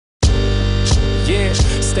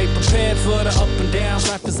Stay prepared for the up and downs.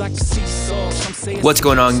 Life is like a seesaw. Some say it's What's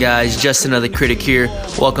going on, guys? Just another critic here.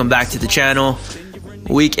 Welcome back to the channel.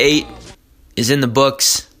 Week 8 is in the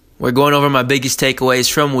books. We're going over my biggest takeaways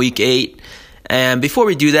from Week 8. And before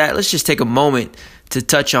we do that, let's just take a moment to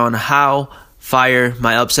touch on how fire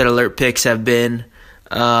my upset alert picks have been.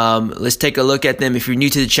 Let's take a look at them. If you're new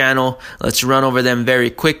to the channel, let's run over them very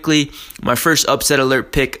quickly. My first upset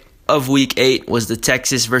alert pick of Week 8 was the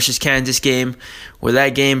Texas versus Kansas game, where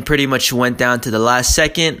that game pretty much went down to the last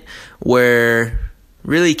second, where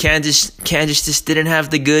really Kansas just didn't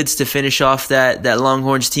have the goods to finish off that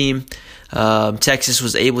Longhorns team. Texas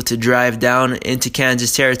was able to drive down into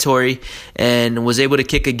Kansas territory and was able to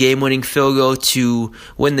kick a game-winning field goal to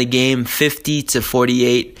win the game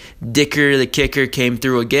 50-48. Dicker, the kicker, came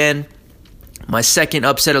through again. My second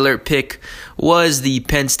upset alert pick was the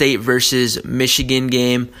Penn State versus Michigan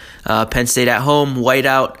game. Penn State at home,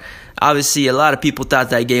 whiteout. Obviously, a lot of people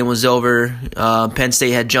thought that game was over. Penn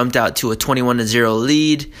State had jumped out to a 21-0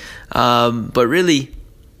 lead. But really,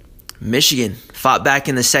 Michigan fought back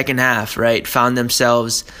in the second half, right? Found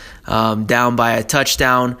themselves down by a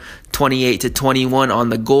touchdown, 28-21 on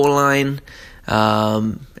the goal line.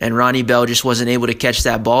 And Ronnie Bell just wasn't able to catch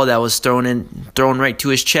that ball that was thrown right to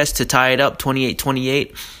his chest to tie it up,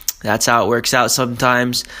 28-28. That's how it works out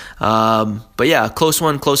sometimes. But yeah, close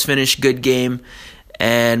one, close finish, good game.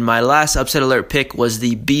 And my last upset alert pick was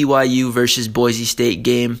the BYU versus Boise State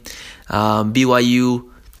game. BYU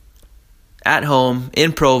at home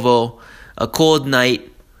in Provo, a cold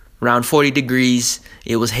night, around 40 degrees.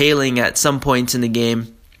 It was hailing at some points in the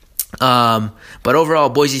game. But overall,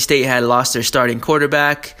 Boise State had lost their starting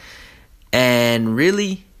quarterback. And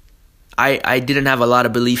really, I didn't have a lot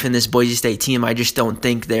of belief in this Boise State team. I just don't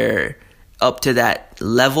think they're up to that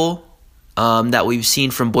level that we've seen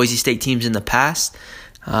from Boise State teams in the past.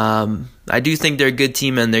 I do think they're a good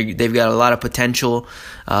team, and they've got a lot of potential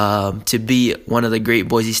to be one of the great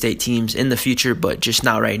Boise State teams in the future, but just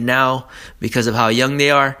not right now because of how young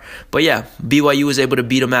they are. But yeah, BYU was able to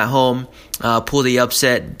beat them at home, pull the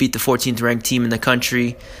upset, beat the 14th ranked team in the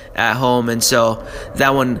country at home, and so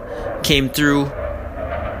that one came through.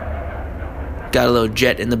 Got a little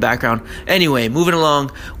jet in the background. Anyway, moving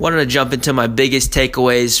along, wanted to jump into my biggest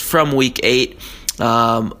takeaways from Week 8.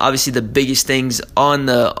 Obviously, the biggest things on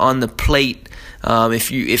the plate,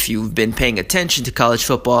 if you've been paying attention to college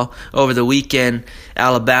football over the weekend,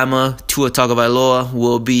 Alabama, Tua Tagovailoa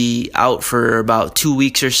will be out for about 2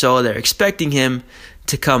 weeks or so. They're expecting him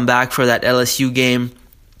to come back for that LSU game.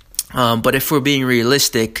 But if we're being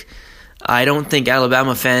realistic, I don't think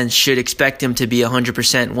Alabama fans should expect him to be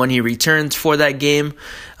 100% when he returns for that game.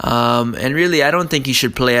 And really, I don't think he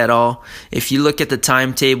should play at all. If you look at the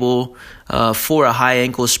timetable for a high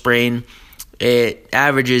ankle sprain, it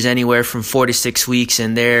averages anywhere from 4 to 6 weeks,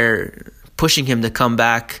 and they're pushing him to come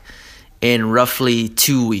back in roughly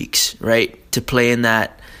 2 weeks, right, to play in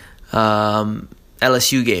that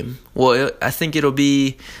LSU game. Well, I think it'll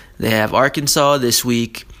be, they have Arkansas this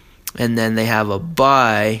week, and then they have a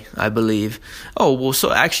bye, I believe. Oh, well, so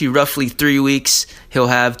actually roughly 3 weeks he'll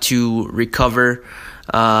have to recover.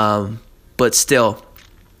 But still,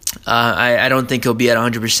 I don't think he'll be at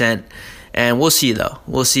 100%. And we'll see, though.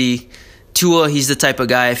 We'll see. Tua, he's the type of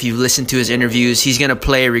guy, if you've listened to his interviews, he's going to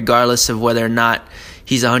play regardless of whether or not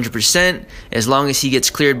he's 100%. As long as he gets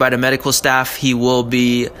cleared by the medical staff, he will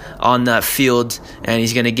be on that field, and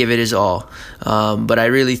he's going to give it his all. But I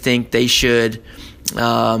really think they should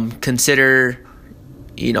consider,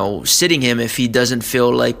 sitting him if he doesn't feel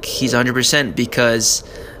like he's 100%, because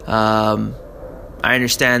I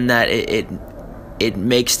understand that it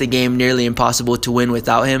makes the game nearly impossible to win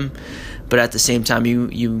without him. But at the same time,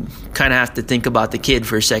 you kind of have to think about the kid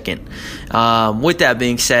for a second. With that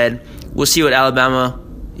being said, we'll see what Alabama,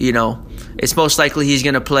 it's most likely he's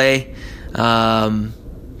going to play.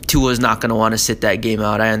 Tua's not going to want to sit that game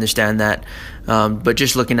out. I understand that. But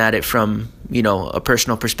just looking at it from, a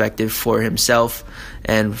personal perspective for himself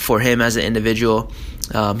and for him as an individual,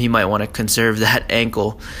 he might want to conserve that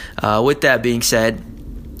ankle. With that being said,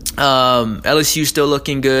 LSU still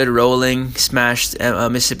looking good, rolling, smashed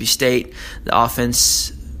Mississippi State. The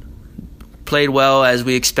offense played well as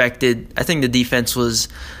we expected. I think the defense was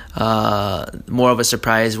more of a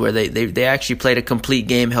surprise, where they actually played a complete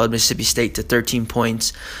game, held Mississippi State to 13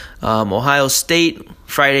 points. Ohio State,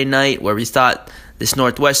 Friday night, where we thought this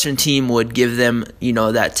Northwestern team would give them,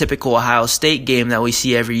 that typical Ohio State game that we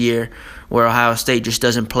see every year, where Ohio State just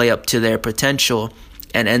doesn't play up to their potential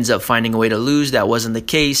and ends up finding a way to lose. That wasn't the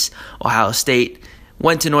case. Ohio State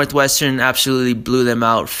went to Northwestern, absolutely blew them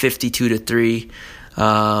out 52-3.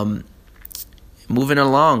 moving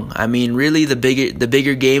along. I mean, really the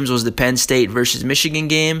bigger games was the Penn State versus Michigan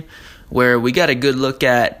game, where we got a good look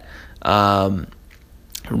at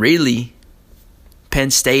really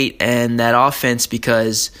Penn State and that offense,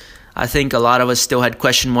 because I think a lot of us still had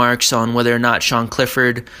question marks on whether or not Sean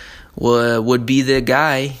Clifford would be the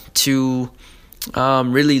guy to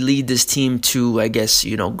really lead this team to, I guess,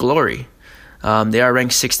 glory. They are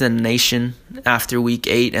ranked 6th in the nation after Week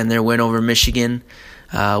 8 and their win over Michigan,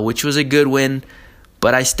 which was a good win.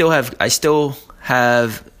 But I still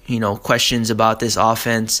have questions about this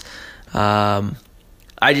offense.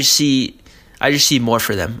 I just see more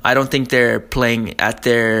for them. I don't think they're playing at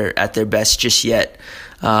their best just yet.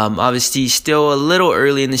 Obviously, still a little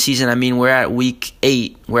early in the season. I mean, we're at Week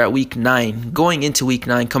 8. We're at Week 9. Going into Week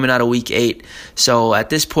 9, coming out of Week 8. So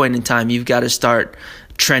at this point in time, you've got to start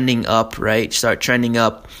trending up, right? Start trending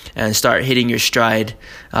up and start hitting your stride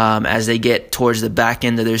as they get towards the back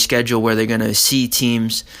end of their schedule, where they're going to see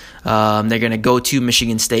teams. They're going to go to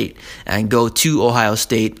Michigan State and go to Ohio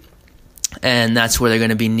State. And that's where they're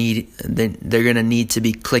going to need to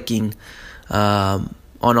be clicking on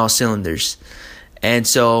all cylinders. And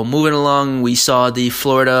so moving along, we saw the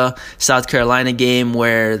Florida-South Carolina game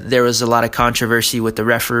where there was a lot of controversy with the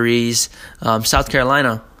referees. South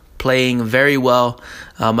Carolina playing very well.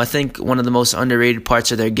 I think one of the most underrated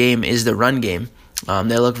parts of their game is the run game.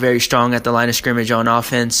 They look very strong at the line of scrimmage on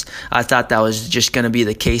offense. I thought that was just going to be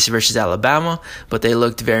the case versus Alabama, but they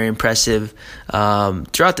looked very impressive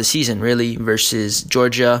throughout the season, really, versus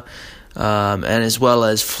Georgia and as well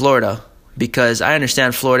as Florida. Because I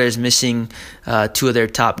understand Florida is missing two of their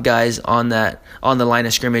top guys on the line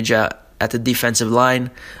of scrimmage at the defensive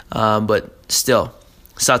line, but still,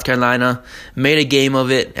 South Carolina made a game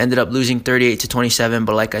of it, ended up losing 38-27.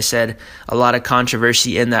 But like I said, a lot of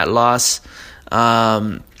controversy in that loss.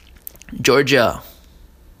 Georgia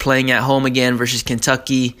playing at home again versus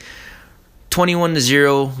Kentucky,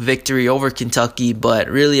 21-0 victory over Kentucky, but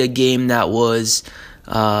really a game that was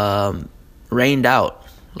rained out.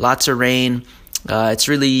 Lots of rain. It's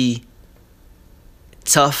really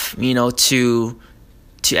tough, to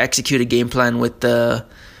execute a game plan with the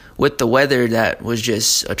weather that was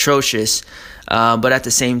just atrocious. But at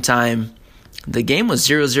the same time, the game was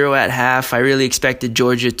 0-0 at half. I really expected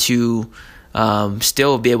Georgia to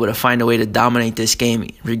still be able to find a way to dominate this game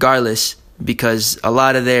regardless, because a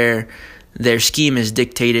lot of their scheme is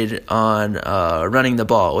dictated on running the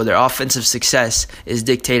ball, or their offensive success is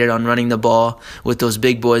dictated on running the ball with those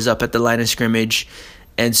big boys up at the line of scrimmage.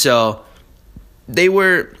 And so they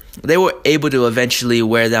were able to eventually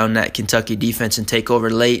wear down that Kentucky defense and take over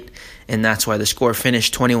late, and that's why the score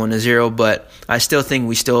finished 21-0. But I still think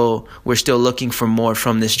we're still looking for more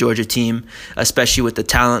from this Georgia team, especially with the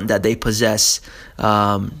talent that they possess.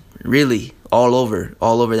 Really, all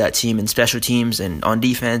over that team, in special teams and on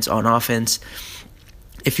defense, on offense.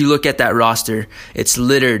 If you look at that roster, it's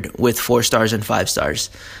littered with 4 stars and 5 stars.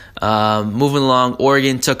 Moving along,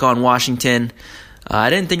 Oregon took on Washington. I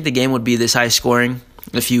didn't think the game would be this high scoring.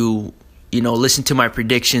 If you listen to my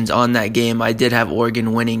predictions on that game, I did have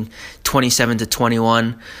Oregon winning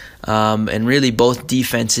 27-21. And really both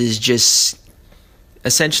defenses just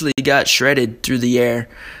essentially got shredded through the air.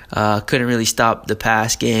 Couldn't really stop the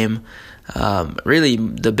pass game. Really,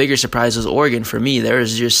 the bigger surprise was Oregon for me. There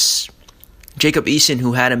was just Jacob Eason,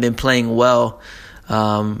 who hadn't been playing well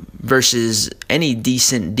versus any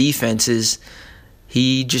decent defenses.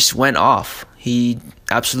 He just went off. He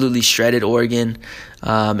absolutely shredded Oregon.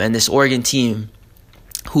 And this Oregon team,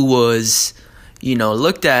 who was,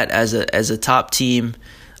 looked at as a top team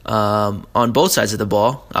on both sides of the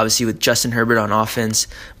ball, obviously with Justin Herbert on offense,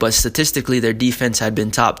 but statistically their defense had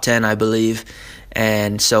been top 10, I believe.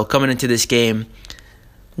 And so coming into this game,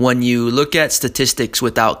 when you look at statistics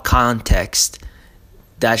without context,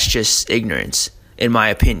 that's just ignorance, in my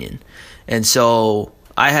opinion. And so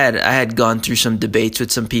I had gone through some debates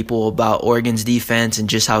with some people about Oregon's defense and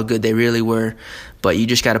just how good they really were, but you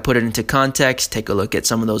just got to put it into context. Take a look at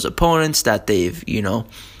some of those opponents that they've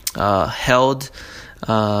held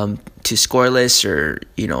to scoreless or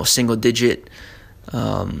single digit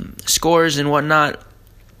scores and whatnot.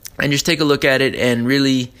 And just take a look at it and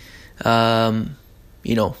really, look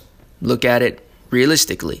at it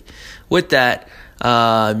realistically. With that,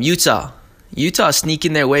 Utah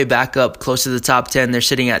sneaking their way back up close to the top 10. They're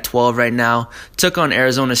sitting at 12 right now. Took on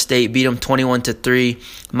Arizona State, beat them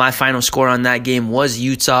 21-3. My final score on that game was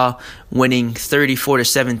Utah winning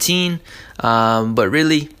 34-17. But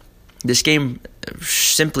really, this game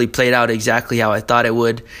simply played out exactly how I thought it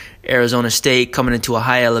would. Arizona State coming into a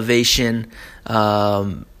high elevation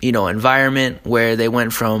environment where they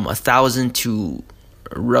went from 1,000 to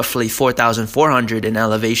roughly 4,400 in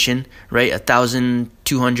elevation, right?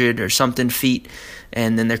 1,200 or something feet.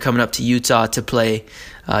 And then they're coming up to Utah to play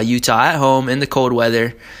Utah at home in the cold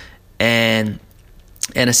weather. And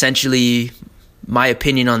essentially, my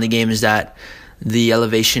opinion on the game is that the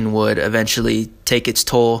elevation would eventually take its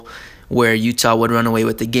toll, where Utah would run away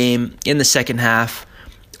with the game in the second half,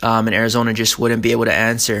 and Arizona just wouldn't be able to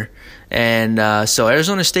answer. And so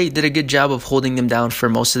Arizona State did a good job of holding them down for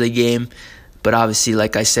most of the game. But obviously,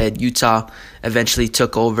 like I said, Utah eventually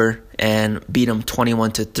took over and beat them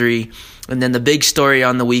 21-3. And then the big story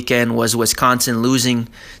on the weekend was Wisconsin losing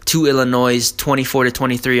to Illinois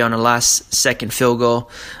 24-23 on a last-second field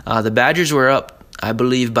goal. The Badgers were up, I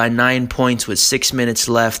believe, by 9 points with 6 minutes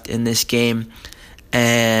left in this game.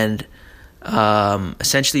 And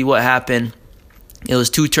essentially what happened, it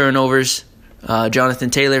was 2 turnovers.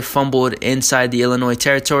 Jonathan Taylor fumbled inside the Illinois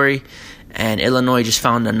territory, and Illinois just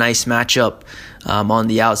found a nice matchup on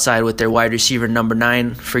the outside with their wide receiver number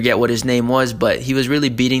 9. Forget what his name was, but he was really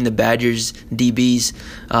beating the Badgers DBs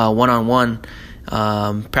one-on-one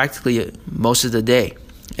practically most of the day.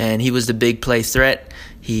 And he was the big play threat.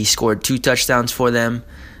 He scored 2 touchdowns for them.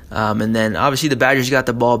 And then obviously the Badgers got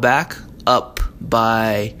the ball back up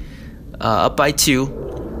by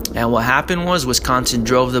 2. And what happened was Wisconsin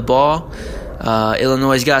drove the ball.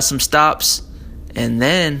 Illinois got some stops. And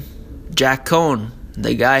then Jack Cohn,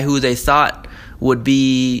 the guy who they thought would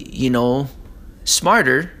be,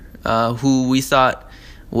 smarter, who we thought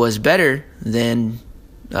was better than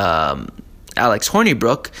Alex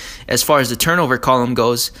Hornibrook as far as the turnover column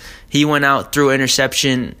goes, he went out, threw an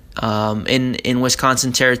interception in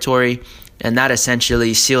Wisconsin territory, and that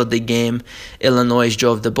essentially sealed the game. Illinois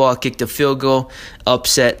drove the ball, kicked a field goal,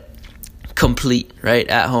 upset complete, right,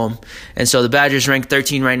 at home. And so the Badgers rank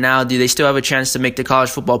 13 right now. Do they still have a chance to make the college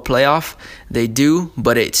football playoff? They do,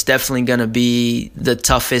 but it's definitely going to be the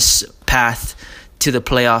toughest path to the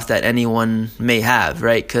playoff that anyone may have,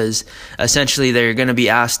 right? Because essentially they're going to be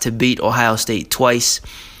asked to beat Ohio State twice.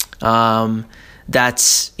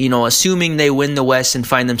 That's, assuming they win the West and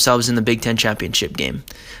find themselves in the Big Ten championship game.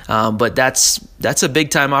 But that's a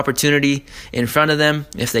big-time opportunity in front of them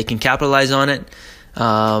if they can capitalize on it.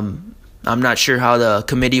 I'm not sure how the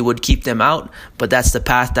committee would keep them out, but that's the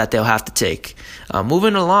path that they'll have to take.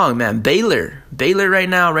 Moving along, man, Baylor right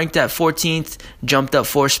now ranked at 14th, jumped up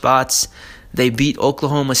 4 spots. They beat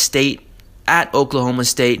Oklahoma State at Oklahoma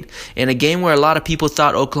State in a game where a lot of people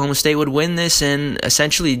thought Oklahoma State would win this and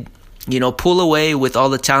essentially, pull away with all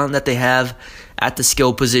the talent that they have at the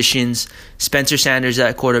skill positions. Spencer Sanders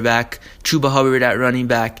at quarterback, Chuba Hubbard at running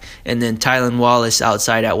back, and then Tylan Wallace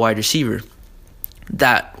outside at wide receiver.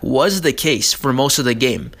 That was the case for most of the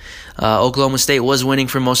game. Oklahoma State was winning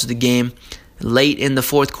for most of the game. Late in the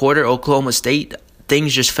fourth quarter, Oklahoma State,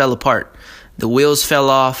 things just fell apart. The wheels fell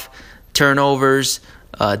off, turnovers,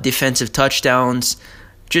 defensive touchdowns,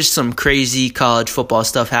 just some crazy college football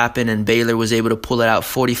stuff happened, and Baylor was able to pull it out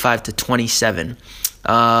 45-27.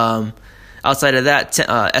 Outside of that,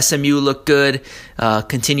 SMU looked good,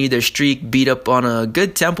 continued their streak, beat up on a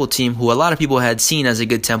good Temple team who a lot of people had seen as a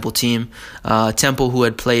good Temple team. Temple who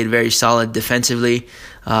had played very solid defensively.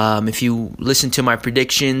 If you listen to my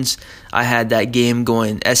predictions, I had that game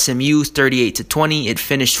going SMU 38-20. It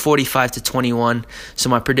finished 45-21. So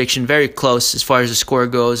my prediction very close as far as the score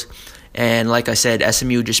goes. And like I said,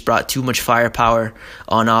 SMU just brought too much firepower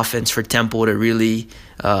on offense for Temple to really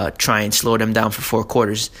try and slow them down for 4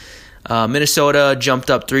 quarters. Minnesota jumped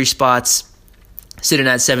up 3 spots, sitting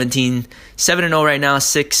at 7-0 right now,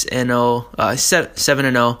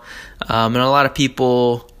 7-0. And a lot of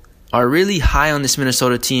people are really high on this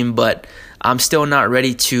Minnesota team, but I'm still not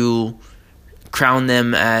ready to crown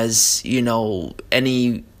them as,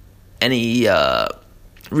 any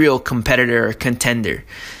real competitor or contender.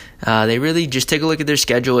 They really just take a look at their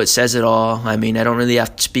schedule. It says it all. I mean, I don't really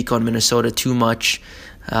have to speak on Minnesota too much.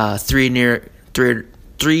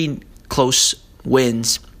 3 close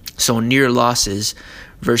wins, so near losses,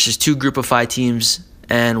 versus 2 Group of 5 teams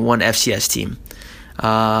and 1 FCS team.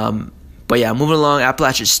 But yeah, moving along,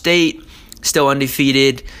 Appalachian State still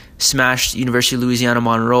undefeated, smashed University of Louisiana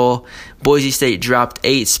Monroe. Boise State dropped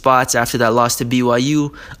 8 spots after that loss to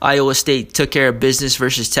BYU. Iowa State took care of business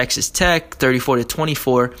versus Texas Tech,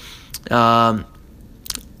 34-24.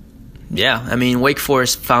 Wake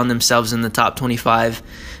Forest found themselves in the top 25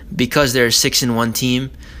 because they're a 6-1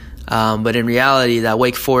 team. But in reality, that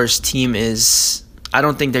Wake Forest team I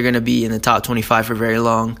don't think they're going to be in the top 25 for very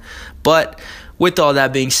long. But with all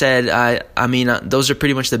that being said, those are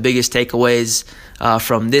pretty much the biggest takeaways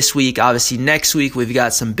from this week. Obviously, next week we've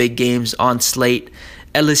got some big games on slate.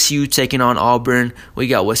 LSU taking on Auburn. We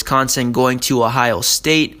got Wisconsin going to Ohio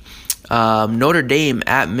State. Notre Dame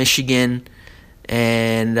at Michigan.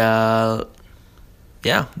 And those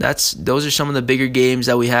are some of the bigger games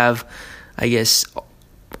that we have, I guess,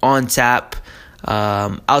 on tap.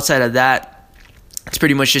 Outside of that, it's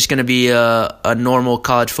pretty much just going to be a normal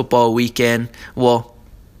college football weekend. Well,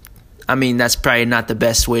 I mean, that's probably not the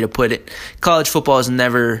best way to put it. College football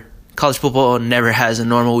never has a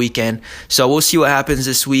normal weekend. So we'll see what happens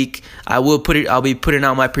this week. I'll be putting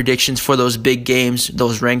out my predictions for those big games,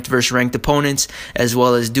 those ranked versus ranked opponents, as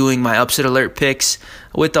well as doing my upset alert picks.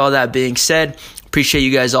 With all that being said, appreciate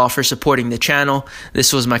you guys all for supporting the channel.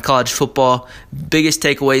 This was my college football biggest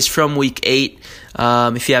takeaways from week 8.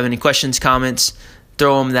 If you have any questions, comments,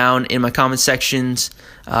 throw them down in my comment sections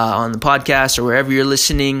on the podcast or wherever you're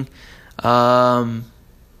listening. I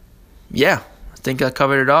think I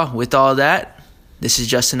covered it all. With all that, this is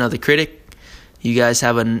just another critic. You guys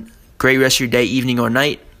have a great rest of your day, evening, or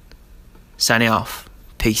night. Signing off.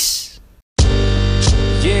 Peace.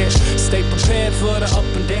 Yeah, stay prepared for the up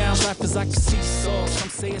and downs. Life is like a seesaw. Some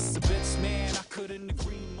say it's a bitch, man. I couldn't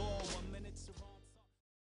agree more.